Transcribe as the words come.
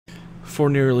For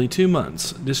nearly 2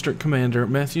 months, District Commander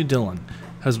Mathhew Dillon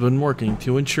has been working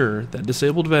to ensure that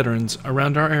disabled veterans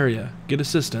around our area get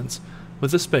assistance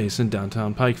with a space in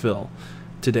downtown Pikeville.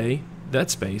 Today,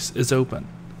 that space is open.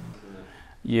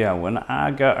 Yeah, when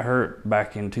I got hurt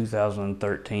back in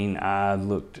 2013, I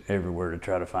looked everywhere to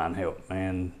try to find help.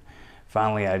 And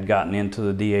finally, I'd gotten into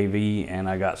the DAV and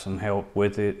I got some help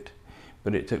with it,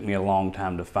 but it took me a long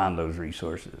time to find those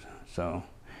resources. So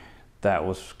that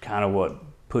was kind of what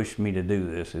pushed me to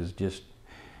do this,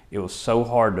 it was so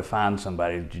hard to find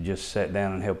somebody to just sit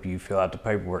down and help you fill out the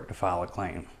paperwork to file a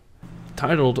claim.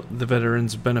 Titled the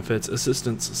Veterans Benefits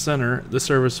Assistance Center, the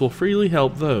service will freely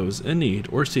help those in need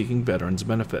or seeking veterans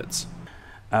benefits.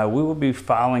 We will be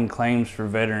filing claims for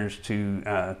veterans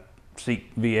to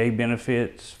seek VA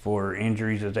benefits for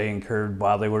injuries that they incurred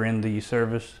while they were in the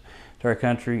service to our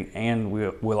country, and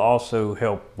we'll also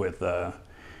help with the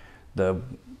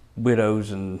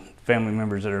widows and family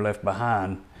members that are left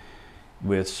behind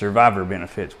with survivor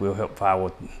benefits. We'll help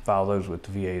file those with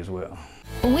the VA as well.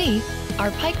 We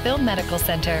are Pikeville Medical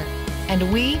Center,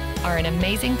 and we are an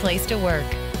amazing place to work.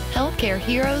 Healthcare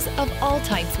heroes of all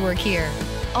types work here,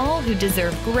 all who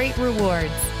deserve great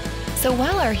rewards. So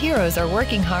while our heroes are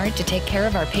working hard to take care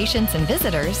of our patients and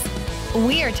visitors,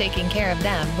 we are taking care of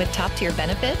them with top-tier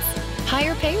benefits,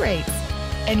 higher pay rates,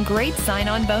 and great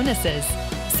sign-on bonuses.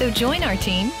 So join our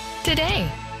team today.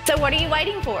 So what are you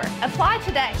waiting for? Apply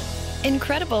today.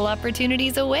 Incredible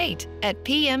opportunities await at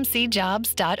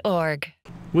pmcjobs.org.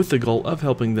 With the goal of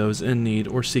helping those in need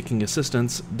or seeking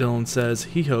assistance, Dillon says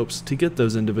he hopes to get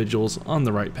those individuals on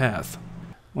the right path.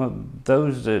 Well,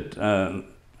 those that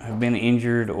have been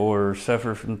injured or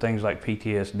suffer from things like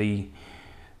PTSD,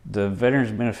 the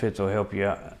veterans benefits will help you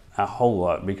out a whole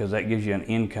lot, because that gives you an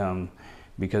income,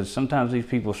 because sometimes these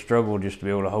people struggle just to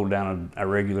be able to hold down a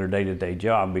regular day-to-day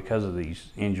job because of these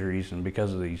injuries and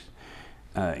because of these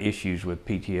issues with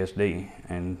PTSD.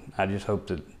 And I just hope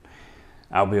that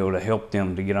I'll be able to help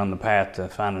them to get on the path to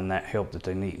finding that help that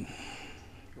they need.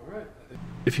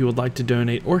 If you would like to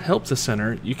donate or help the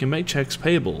center, you can make checks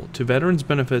payable to Veterans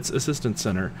Benefits Assistance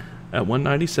Center at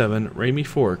 197 Ramey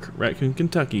Fork, Raccoon,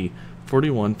 Kentucky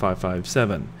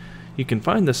 41557. You can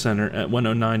find the center at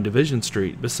 109 Division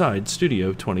Street beside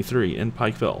Studio 23 in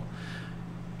Pikeville.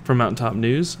 For Mountaintop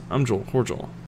News, I'm Joel Cordial.